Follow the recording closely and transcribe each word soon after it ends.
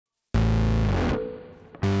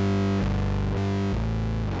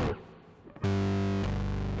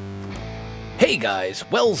Hey guys,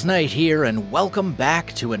 Welsknight here, and welcome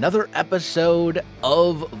back to another episode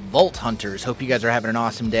of Vault Hunters. Hope you guys are having an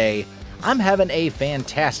awesome day. I'm having a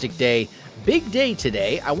fantastic day. Big day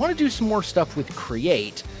today. I want to do some more stuff with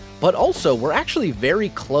Create, but also we're actually very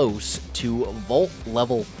close to Vault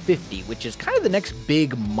level 50, which is kind of the next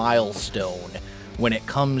big milestone when it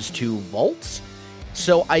comes to vaults.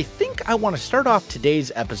 So I think I want to start off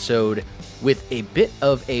today's episode with a bit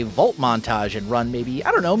of a vault montage and run maybe,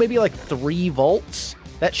 I don't know, maybe like 3 vaults.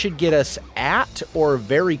 That should get us at or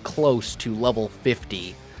very close to level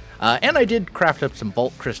 50. And I did craft up some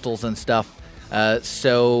vault crystals and stuff.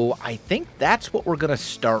 So I think that's what we're going to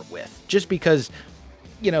start with. Just because,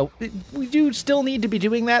 you know, we do still need to be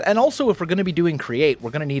doing that. And also if we're going to be doing Create, we're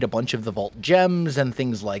going to need a bunch of the vault gems and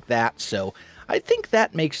things like that. So I think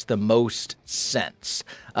that makes the most sense.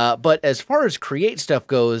 But as far as Create stuff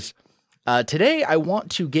goes, today I want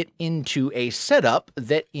to get into a setup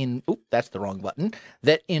that that's the wrong button,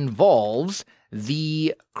 that involves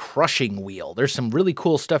the crushing wheel. There's some really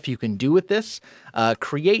cool stuff you can do with this.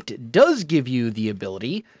 Create does give you the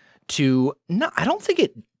ability to, I don't think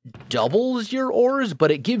it doubles your ores, but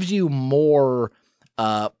it gives you more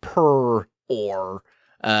per ore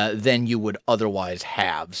than you would otherwise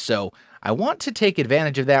have. So I want to take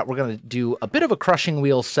advantage of that. We're going to do a bit of a crushing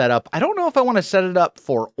wheel setup. I don't know if I want to set it up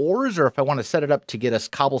for ores or if I want to set it up to get us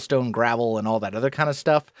cobblestone, gravel, and all that other kind of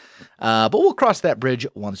stuff. But we'll cross that bridge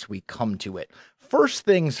once we come to it. First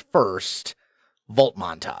things first, vault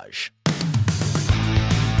montage.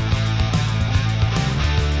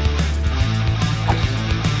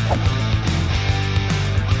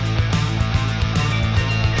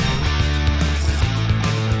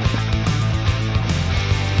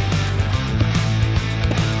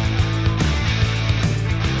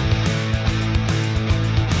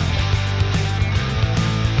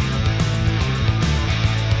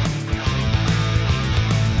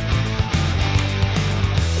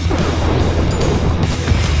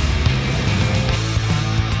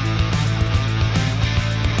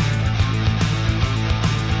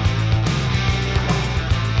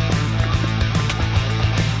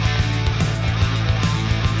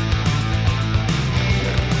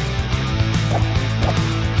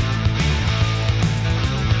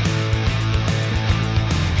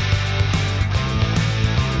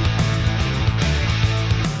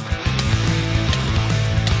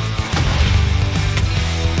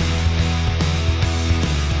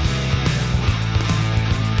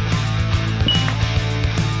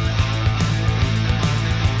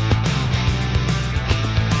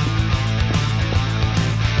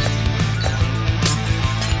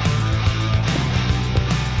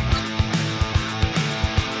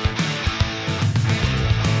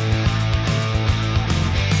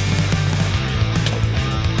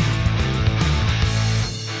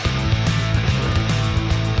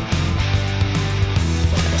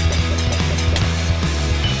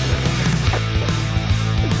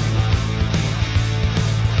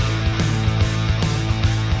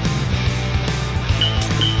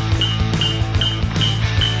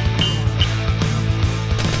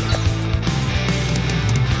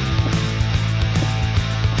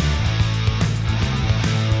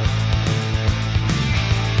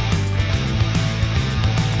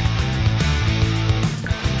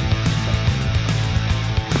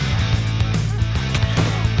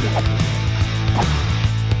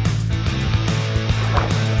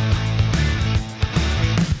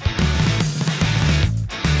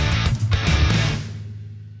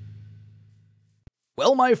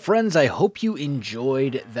 Well, my friends, I hope you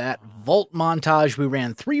enjoyed that vault montage. We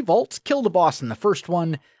ran 3 vaults, killed a boss in the first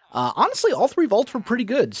one. Honestly, all 3 vaults were pretty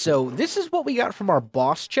good. So this is what we got from our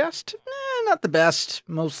boss chest. Not the best,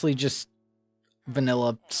 mostly just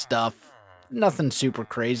vanilla stuff. Nothing super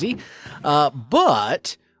crazy.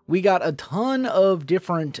 But we got a ton of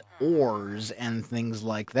different ores and things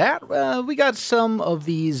like that. We got some of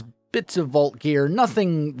these bits of vault gear,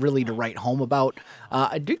 nothing really to write home about.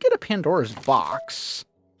 I did get a Pandora's box,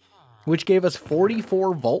 which gave us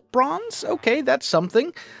 44 vault bronze. Okay, that's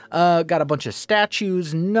something. Got a bunch of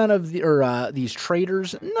statues, none of these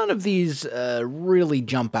traders, none of these really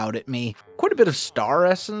jump out at me. Quite a bit of star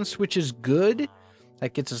essence, which is good.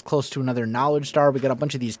 That gets us close to another knowledge star. We got a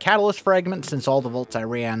bunch of these catalyst fragments, since all the vaults I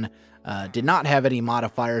ran did not have any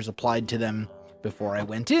modifiers applied to them before I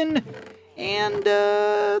went in. And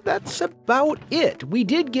that's about it. We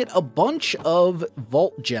did get a bunch of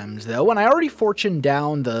vault gems, though, and I already fortuned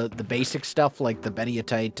down the basic stuff like the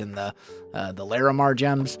Beniatite and the Larimar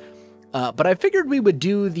gems. But I figured we would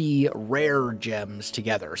do the rare gems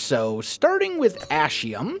together. So starting with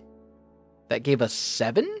Ashium, that gave us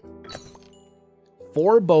 7.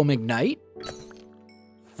 4 Welsknight,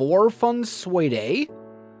 4 Funsuede.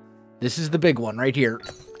 This is the big one right here.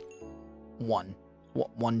 1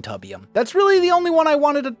 tubium. That's really the only one I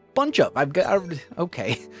wanted a bunch of. I've got,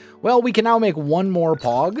 okay. Well, we can now make 1 more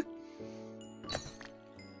pog.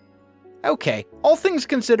 Okay, all things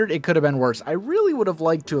considered, it could have been worse. I really would have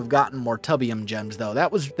liked to have gotten more tubium gems, though.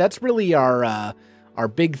 That's really our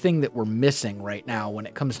big thing that we're missing right now when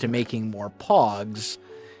it comes to making more pogs.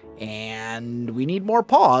 And we need more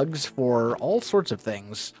pogs for all sorts of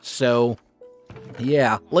things. So,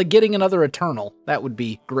 yeah, like getting another Eternal. That would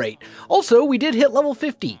be great. Also, we did hit level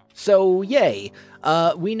 50, so yay.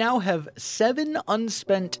 We now have 7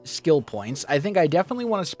 unspent skill points. I think I definitely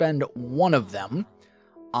want to spend 1 of them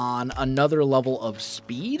on another level of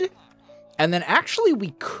speed. And then actually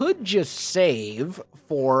we could just save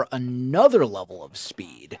for another level of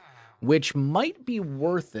speed, which might be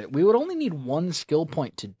worth it. We would only need 1 skill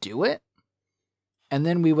point to do it. And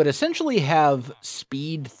then we would essentially have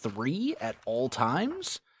speed 3 at all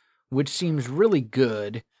times, which seems really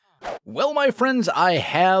good. Well, my friends, I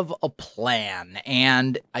have a plan,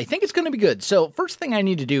 and I think it's going to be good. So first thing I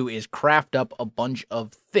need to do is craft up a bunch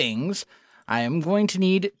of things. I am going to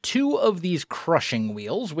need 2 of these crushing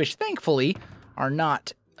wheels, which thankfully are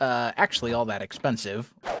not actually all that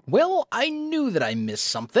expensive. Well, I knew that I missed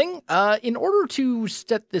something. In order to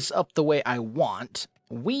set this up the way I want,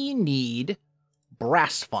 we need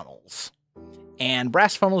brass funnels. And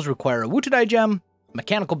brass funnels require a Wutadai gem,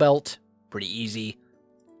 mechanical belt, pretty easy,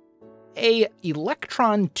 a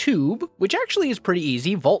electron tube, which actually is pretty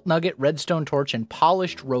easy, vault nugget, redstone torch, and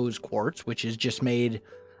polished rose quartz, which is just made,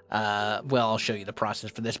 well, I'll show you the process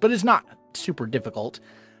for this, but it's not super difficult.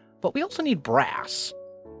 But we also need brass.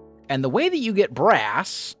 And the way that you get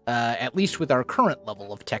brass, at least with our current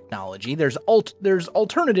level of technology, there's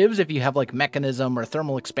alternatives if you have like mechanism or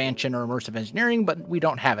thermal expansion or immersive engineering, but we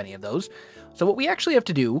don't have any of those. So what we actually have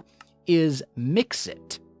to do is mix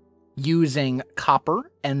it using copper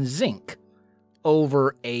and zinc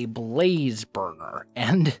over a blaze burner.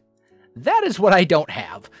 And that is what I don't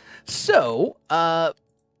have. So,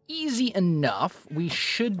 easy enough. We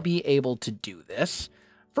should be able to do this.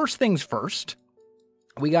 First things first.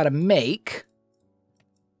 We got to make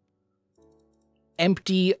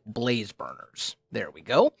empty blaze burners. There we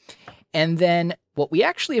go. And then what we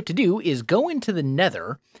actually have to do is go into the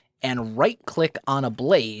nether and right-click on a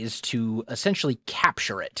blaze to essentially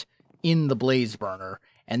capture it in the blaze burner.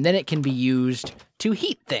 And then it can be used to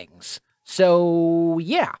heat things. So,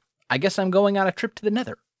 yeah, I guess I'm going on a trip to the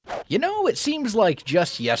nether. You know, it seems like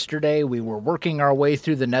just yesterday we were working our way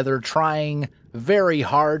through the nether trying very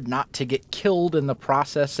hard not to get killed in the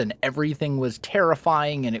process, and everything was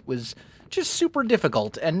terrifying and it was just super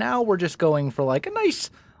difficult. And now we're just going for like a nice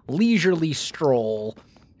leisurely stroll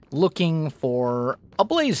looking for a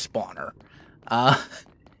blaze spawner.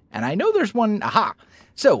 And I know there's one. Aha!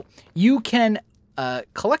 So you can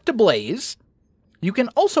collect a blaze. You can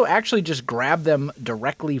also actually just grab them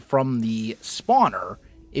directly from the spawner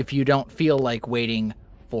if you don't feel like waiting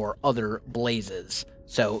for other blazes.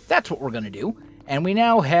 So that's what we're going to do. And we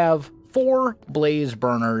now have 4 blaze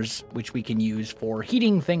burners, which we can use for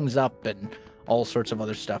heating things up and all sorts of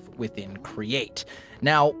other stuff within Create.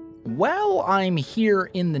 Now, while I'm here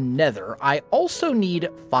in the nether, I also need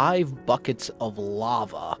 5 buckets of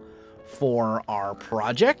lava for our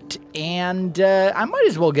project. And I might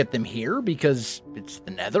as well get them here because it's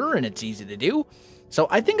the nether and it's easy to do. So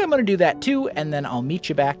I think I'm going to do that too, and then I'll meet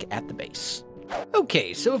you back at the base.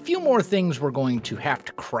 Okay, so a few more things we're going to have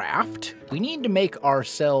to craft. We need to make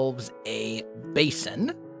ourselves a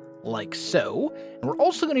basin, like so. And we're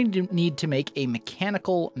also going to need to make a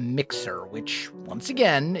mechanical mixer, which, once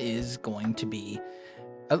again, is going to be...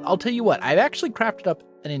 I'll tell you what, I've actually crafted up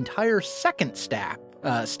an entire second stack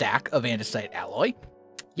of andesite alloy.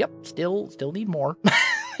 Yep, still need more.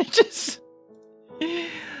 Just...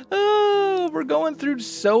 Oh, we're going through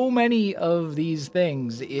so many of these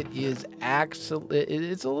things. It is it's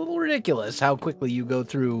a little ridiculous how quickly you go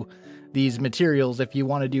through these materials if you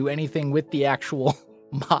want to do anything with the actual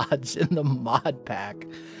mods in the mod pack.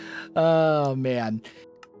 Oh, man.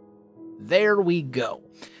 There we go.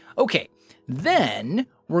 Okay, then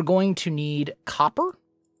we're going to need copper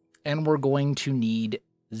and we're going to need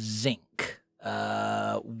zinc,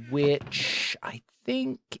 which I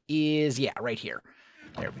think is, yeah, right here.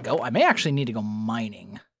 There we go. I may actually need to go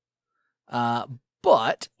mining.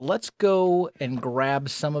 But let's go and grab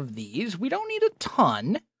some of these. We don't need a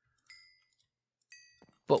ton,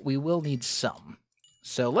 but we will need some.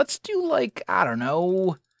 So let's do like, I don't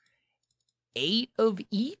know, 8 of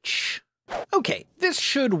each. Okay, this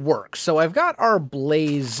should work. So I've got our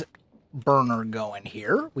blaze burner going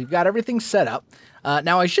here. We've got everything set up.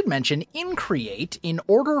 Now, I should mention, in Create, in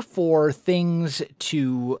order for things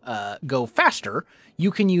to go faster,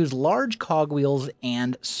 you can use large cogwheels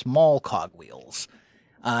and small cogwheels.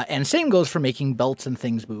 And same goes for making belts and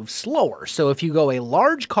things move slower. So if you go a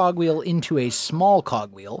large cogwheel into a small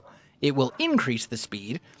cogwheel, it will increase the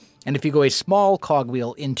speed. And if you go a small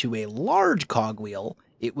cogwheel into a large cogwheel,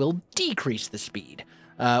 it will decrease the speed,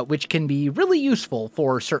 which can be really useful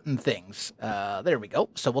for certain things. There we go.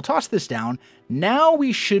 So we'll toss this down. Now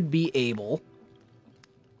we should be able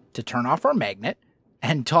to turn off our magnet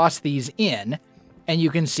and toss these in. And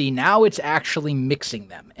you can see now it's actually mixing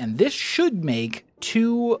them. And this should make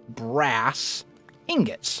 2 brass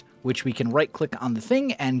ingots, which we can right-click on the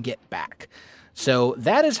thing and get back. So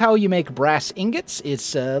that is how you make brass ingots.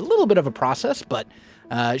 It's a little bit of a process, but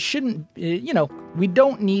shouldn't, you know, we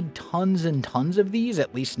don't need tons and tons of these,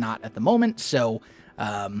 at least not at the moment. So,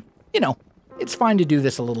 you know, it's fine to do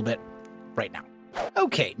this a little bit right now.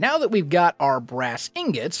 Okay, now that we've got our brass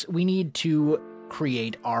ingots, we need to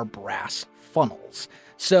create our brass funnels.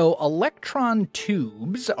 So electron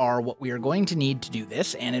tubes are what we are going to need to do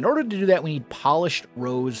this, and in order to do that, we need polished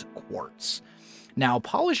rose quartz. Now,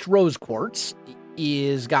 polished rose quartz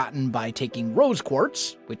is gotten by taking rose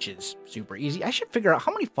quartz, which is super easy. I should figure out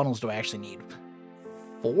how many funnels do I actually need?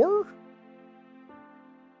 4?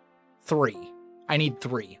 3. I need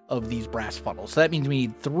 3 of these brass funnels. So that means we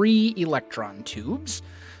need 3 electron tubes.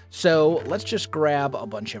 So let's just grab a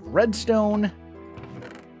bunch of redstone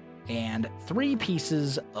and 3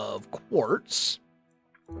 pieces of quartz,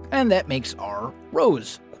 and that makes our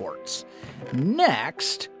rose quartz.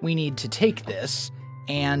 Next, we need to take this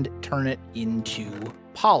and turn it into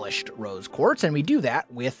polished rose quartz, and we do that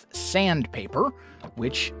with sandpaper,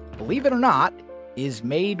 which, believe it or not, is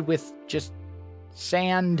made with just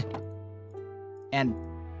sand and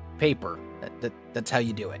paper. That's how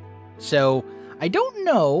you do it. So, I don't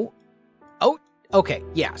know... Oh, okay,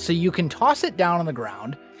 yeah, so you can toss it down on the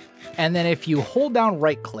ground, and then if you hold down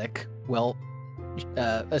right-click, well,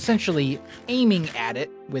 essentially aiming at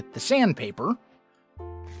it with the sandpaper,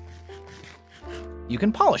 you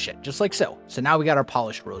can polish it, just like so. So now we got our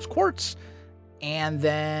polished rose quartz, and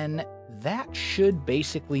then that should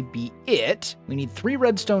basically be it. We need 3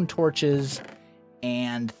 redstone torches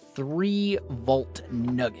and 3 vault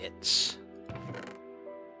nuggets.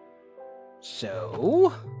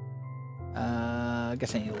 So, I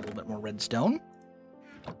guess I need a little bit more redstone.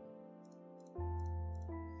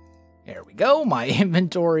 There we go. My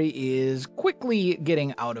inventory is quickly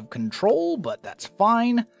getting out of control, but that's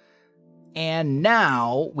fine. And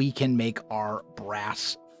now we can make our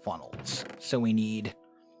brass funnels. So we need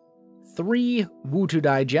 3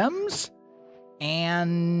 Wutudai gems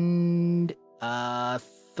and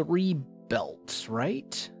 3 belts,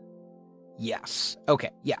 right? Yes. Okay,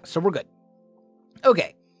 yeah, so we're good.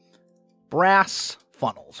 Okay. Brass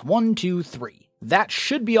funnels. 1, 2, 3. That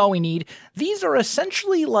should be all we need. These are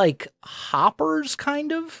essentially like hoppers,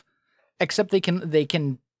 kind of, except they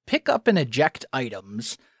can pick up and eject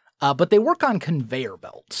items, but they work on conveyor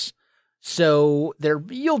belts. So they're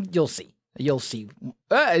you'll see.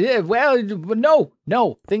 Well,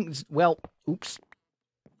 no things. Well, oops.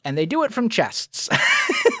 And they do it from chests.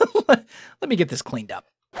 Let me get this cleaned up.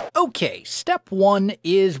 Okay, step 1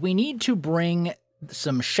 is we need to bring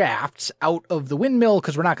some shafts out of the windmill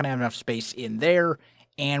because we're not going to have enough space in there,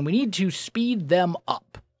 and we need to speed them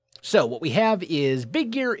up. So what we have is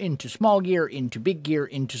big gear into small gear into big gear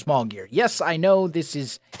into small gear. Yes, I know this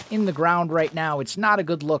is in the ground right now. It's not a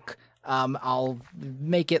good look. I'll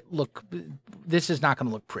make it look... This is not going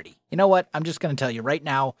to look pretty. You know what? I'm just going to tell you right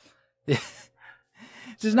now. This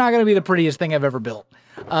is not going to be the prettiest thing I've ever built.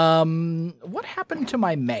 What happened to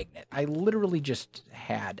my magnet? I literally just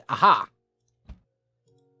had... Aha!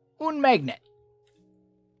 Un magnet.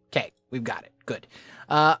 Okay, we've got it. Good.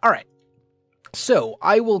 All right. So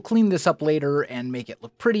I will clean this up later and make it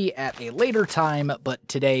look pretty at a later time, but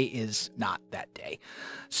today is not that day.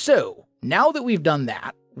 So now that we've done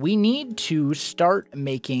that, we need to start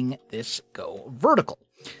making this go vertical.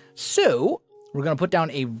 So we're going to put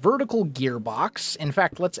down a vertical gearbox. In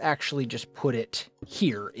fact, let's actually just put it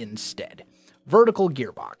here instead. Vertical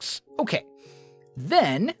gearbox. Okay.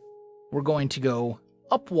 Then we're going to go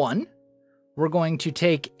up 1. We're going to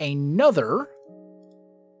take another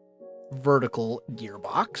vertical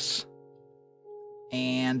gearbox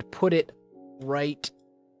and put it right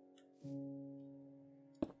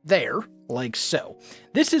there, like so.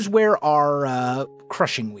 This is where our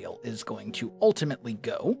crushing wheel is going to ultimately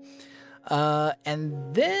go.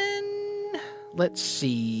 And then, let's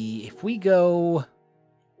see, if we go...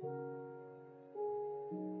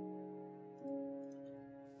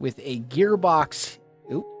 with a gearbox.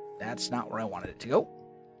 Oop, that's not where I wanted it to go.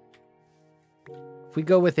 If we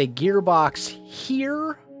go with a gearbox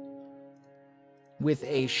here, with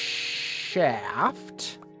a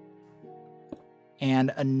shaft,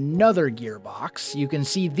 and another gearbox, you can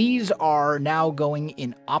see these are now going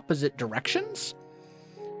in opposite directions.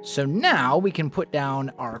 So now we can put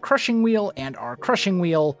down our crushing wheel and our crushing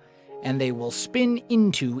wheel, and they will spin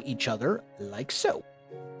into each other like so.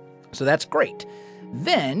 So that's great.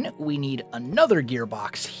 Then we need another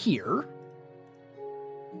gearbox here,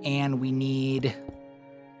 and we need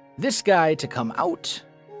this guy to come out,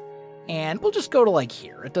 and we'll just go to like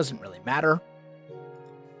here. It doesn't really matter.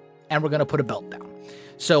 And we're going to put a belt down.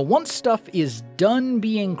 So once stuff is done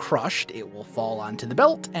being crushed, it will fall onto the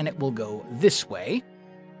belt, and it will go this way,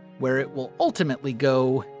 where it will ultimately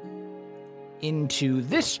go into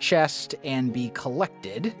this chest and be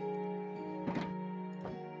collected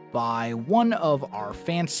by one of our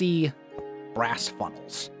fancy brass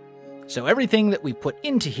funnels. So everything that we put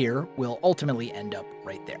into here will ultimately end up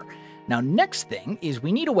right there. Now, next thing is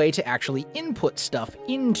we need a way to actually input stuff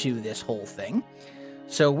into this whole thing.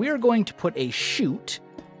 So we're going to put a chute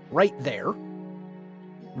right there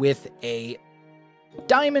with a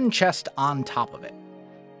diamond chest on top of it.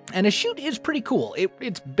 And a chute is pretty cool.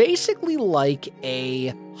 It's basically like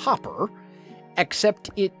a hopper, except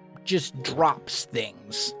it just drops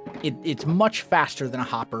things. It's much faster than a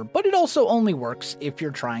hopper, but it also only works if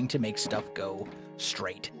you're trying to make stuff go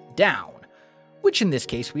straight down, which in this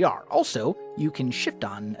case we are. Also, you can shift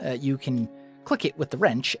on, you can click it with the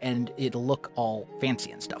wrench and it'll look all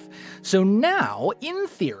fancy and stuff. So now, in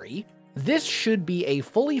theory, this should be a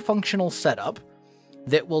fully functional setup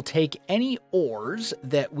that will take any ores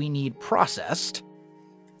that we need processed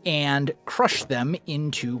and crush them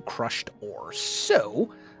into crushed ore.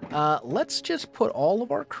 So let's just put all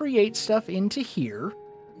of our create stuff into here.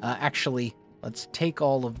 Actually, let's take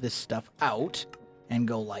all of this stuff out and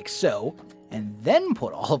go like so, and then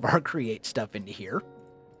put all of our create stuff into here.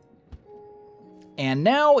 And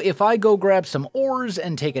now if I go grab some ores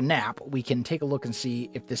and take a nap, we can take a look and see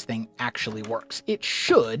if this thing actually works. It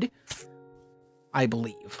should, I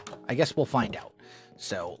believe. I guess we'll find out.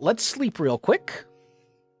 So let's sleep real quick.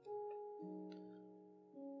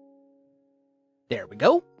 There we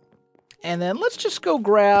go. And then let's just go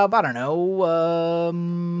grab, I don't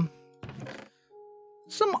know,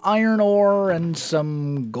 some iron ore and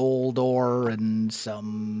some gold ore and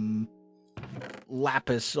some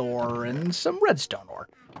lapis ore and some redstone ore.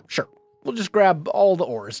 Sure, we'll just grab all the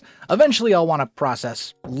ores. Eventually I'll want to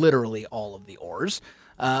process literally all of the ores,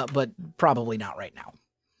 but probably not right now.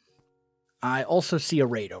 I also see a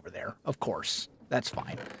raid over there, of course. That's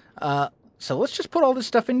fine. So let's just put all this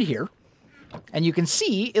stuff into here. And you can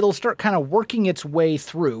see it'll start kind of working its way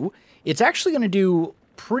through. It's actually going to do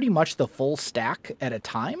pretty much the full stack at a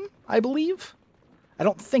time, I believe. I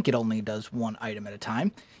don't think it only does one item at a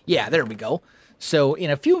time. Yeah, there we go. So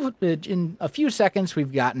in a few seconds,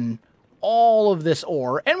 we've gotten all of this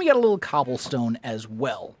ore, and we got a little cobblestone as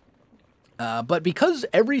well. But because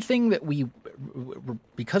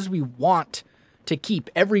because we want to keep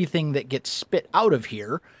everything that gets spit out of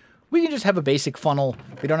here, we can just have a basic funnel.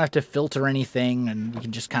 We don't have to filter anything, and we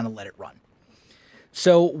can just kind of let it run.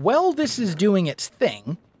 So while this is doing its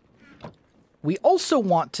thing, we also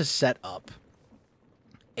want to set up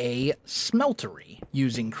a smeltery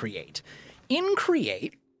using Create. In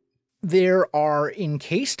Create, there are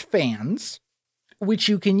encased fans, which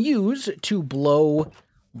you can use to blow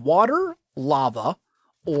water, lava,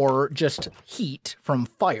 or just heat from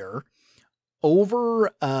fire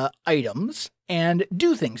over items and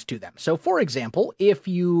do things to them. So, for example, if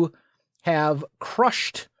you have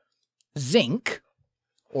crushed zinc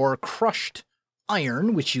or crushed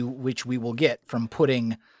iron, which we will get from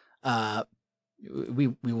putting we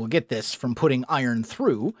will get this from putting iron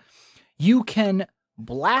through, you can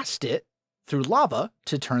blast it through lava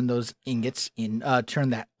to turn those ingots in,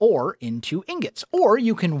 turn that ore into ingots, or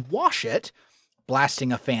you can wash it,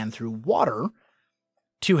 blasting a fan through water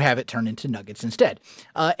to have it turn into nuggets instead.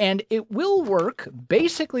 And it will work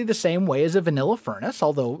basically the same way as a vanilla furnace,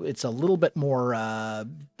 although it's a little bit more of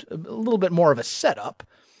a setup.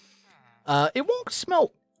 It won't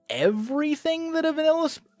smelt everything that a vanilla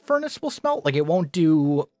furnace will smelt. Like, it won't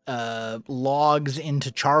do logs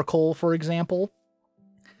into charcoal, for example.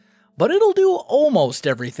 But it'll do almost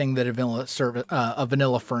everything that a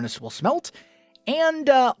vanilla furnace will smelt. And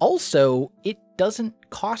also, it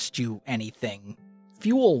doesn't cost you anything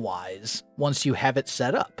fuel-wise once you have it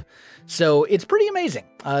set up. So it's pretty amazing.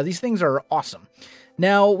 These things are awesome.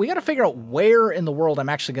 Now, we got to figure out where in the world I'm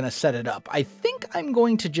actually going to set it up. I think think I'm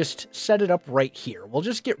going to just set it up right here. We'll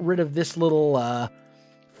just get rid of this little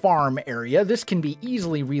farm area. This can be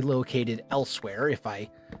easily relocated elsewhere if I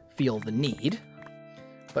feel the need.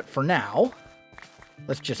 But for now,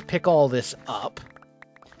 let's just pick all this up.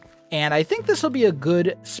 And I think this will be a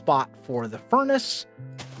good spot for the furnace.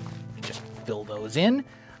 Just fill those in.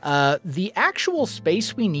 The actual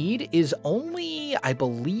space we need is only, I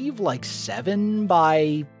believe, like 7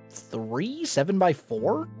 by 3, 7 by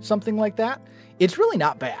 4, something like that. It's really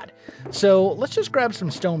not bad. So let's just grab some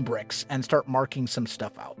stone bricks and start marking some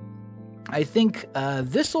stuff out. I think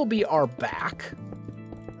this will be our back.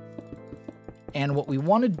 And what we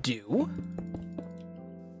want to do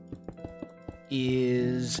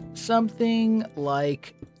is something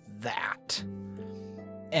like that.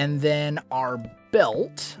 And then our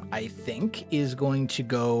belt, I think, is going to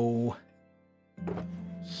go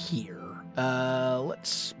here.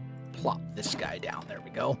 Let's plop this guy down. There we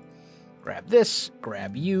go. Grab this,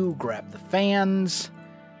 grab you, grab the fans,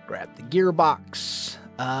 grab the gearbox.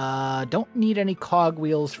 Don't need any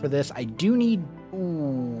cogwheels for this. I do need...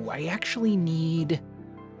 Ooh, I actually need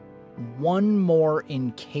one more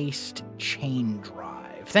encased chain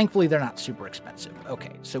drive. Thankfully, they're not super expensive.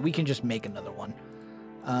 Okay, so we can just make another one.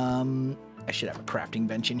 I should have a crafting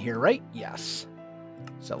bench in here, right? Yes.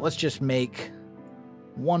 So let's just make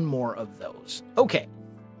one more of those. Okay.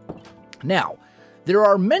 Now, there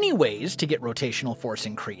are many ways to get rotational force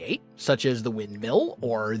in Create, such as the windmill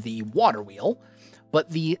or the water wheel,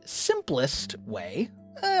 but the simplest way,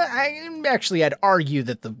 I'd argue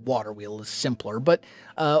that the water wheel is simpler, but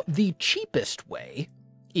the cheapest way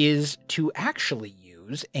is to actually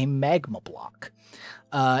use a magma block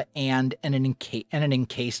and an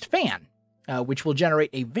encased fan, which will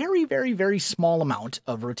generate a very, very, very small amount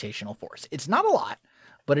of rotational force. It's not a lot,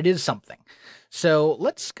 but it is something. So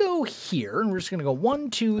let's go here, and we're just going to go 1,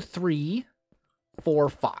 2, 3, 4,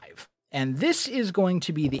 5. And this is going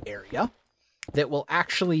to be the area that will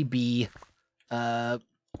actually be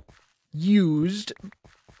used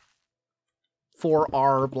for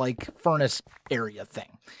our, like, furnace area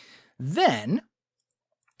thing. Then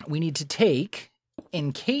we need to take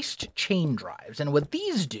encased chain drives. And what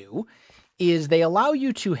these do is they allow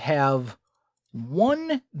you to have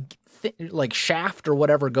one like shaft or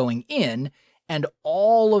whatever going in, and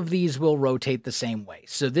all of these will rotate the same way.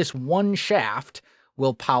 So this one shaft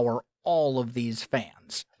will power all of these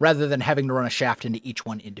fans, rather than having to run a shaft into each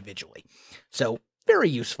one individually. So very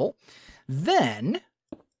useful. Then,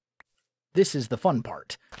 this is the fun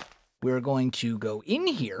part. We're going to go in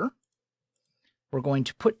here. We're going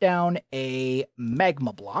to put down a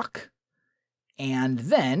magma block, and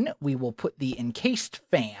then we will put the encased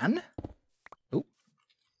fan.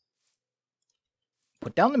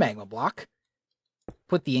 Put down the magma block,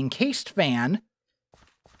 put the encased fan,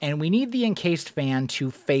 and we need the encased fan to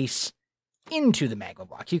face into the magma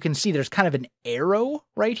block. You can see there's kind of an arrow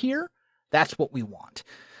right here. That's what we want.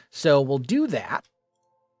 So we'll do that,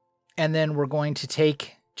 and then we're going to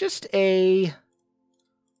take just a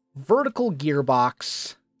vertical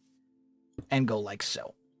gearbox and go like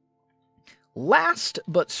so. Last,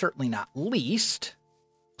 but certainly not least,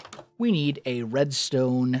 we need a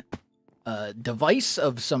redstone device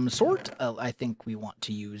of some sort. I think we want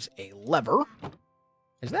to use a lever.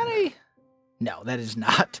 Is that a... No, that is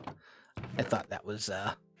not. I thought that was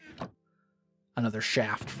another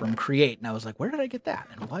shaft from Create, and I was like, where did I get that?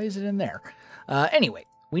 And why is it in there? Anyway,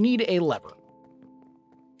 we need a lever.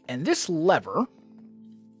 And this lever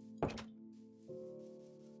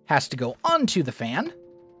has to go onto the fan,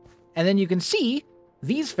 and then you can see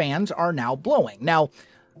these fans are now blowing. Now,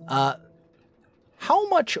 how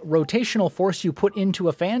much rotational force you put into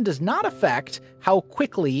a fan does not affect how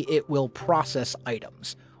quickly it will process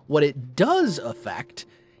items. What it does affect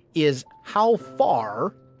is how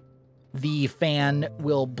far the fan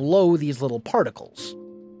will blow these little particles.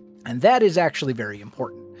 And that is actually very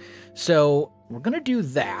important. So we're going to do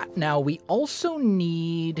that. Now, we also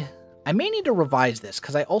need... I may need to revise this,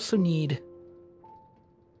 because I also need...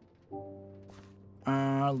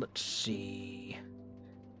 let's see...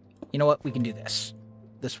 You know what? We can do this.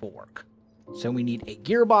 This will work. So we need a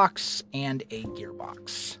gearbox and a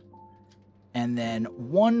gearbox. And then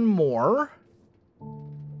one more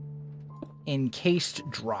encased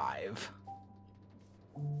drive.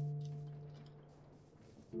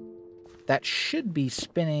 That should be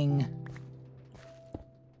spinning...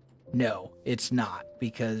 No, it's not,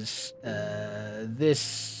 because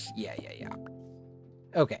this... Yeah.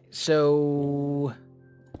 Okay, so...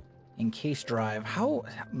 Encased drive. How...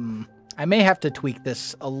 I may have to tweak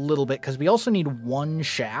this a little bit, because we also need one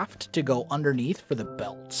shaft to go underneath for the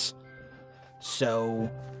belts. So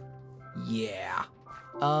Yeah.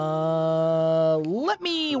 Let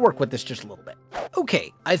me work with this just a little bit.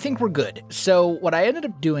 Okay, I think we're good. So what I ended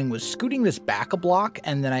up doing was scooting this back a block,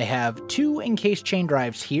 and then I have 2 encased chain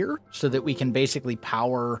drives here so that we can basically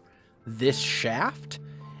power this shaft.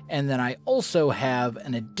 And then I also have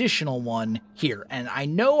an additional one here. And I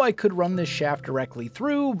know I could run this shaft directly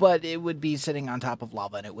through, but it would be sitting on top of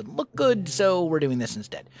lava and it wouldn't look good, so we're doing this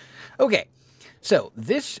instead. Okay. So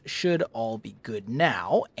this should all be good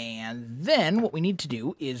now, and then what we need to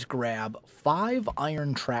do is grab 5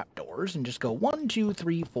 iron trapdoors and just go 1, 2,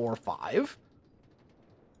 3, 4, 5,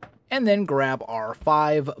 and then grab our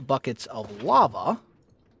 5 buckets of lava,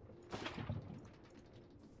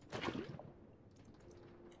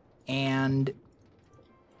 and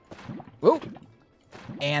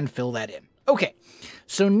fill that in. Okay,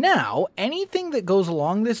 so now anything that goes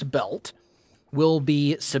along this belt will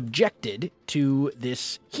be subjected to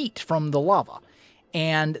this heat from the lava.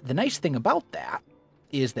 And the nice thing about that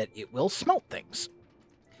is that it will smelt things.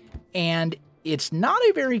 And it's not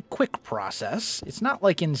a very quick process. It's not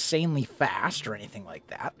like insanely fast or anything like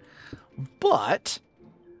that. But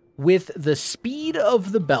with the speed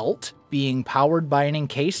of the belt being powered by an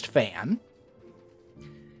encased fan,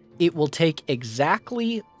 it will take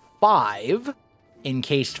exactly 5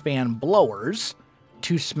 encased fan blowers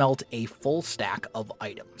to smelt a full stack of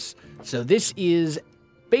items. So this is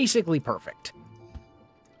basically perfect.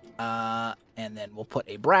 And then we'll put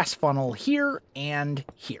a brass funnel here and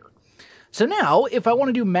here. So now, if I want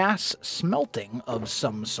to do mass smelting of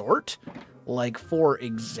some sort, like for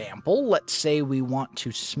example, let's say we want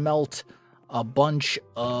to smelt a bunch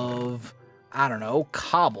of, I don't know,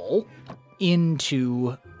 cobble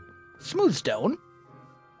into smooth stone,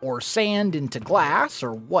 or sand into glass,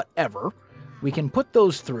 or whatever, we can put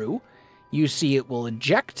those through. You see it will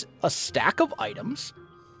eject a stack of items.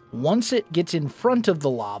 Once it gets in front of the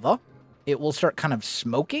lava, it will start kind of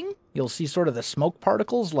smoking. You'll see sort of the smoke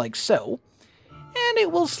particles like so. And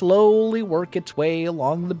it will slowly work its way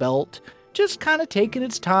along the belt, just kind of taking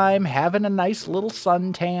its time, having a nice little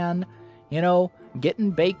suntan, you know,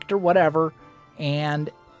 getting baked or whatever.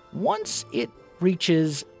 And once it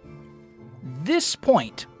reaches this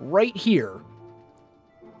point right here,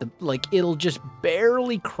 like, it'll just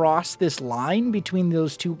barely cross this line between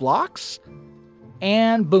those 2 blocks,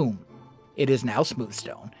 and boom, it is now smooth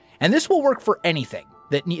stone. And this will work for anything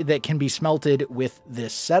that can be smelted with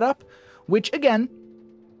this setup, which, again,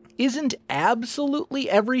 isn't absolutely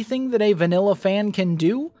everything that a vanilla fan can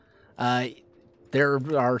do. There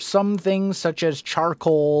are some things, such as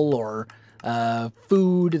charcoal or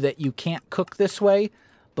food, that you can't cook this way.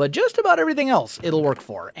 But just about everything else it'll work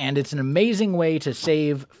for, and it's an amazing way to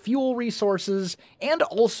save fuel resources and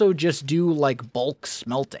also just do like bulk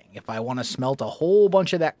smelting. If I want to smelt a whole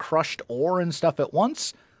bunch of that crushed ore and stuff at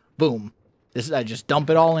once, boom. I just dump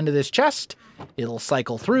it all into this chest, it'll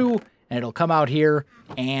cycle through, and it'll come out here,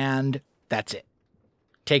 and that's it.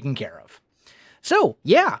 Taken care of. So,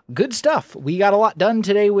 yeah, good stuff. We got a lot done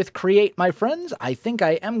today with Create, my friends. I think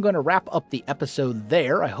I am going to wrap up the episode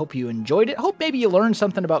there. I hope you enjoyed it. Hope maybe you learned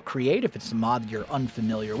something about Create if it's a mod you're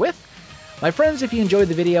unfamiliar with. My friends, if you enjoyed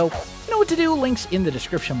the video, you know what to do. Links in the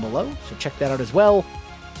description below, so check that out as well.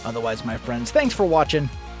 Otherwise, my friends, thanks for watching,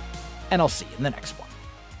 and I'll see you in the next one.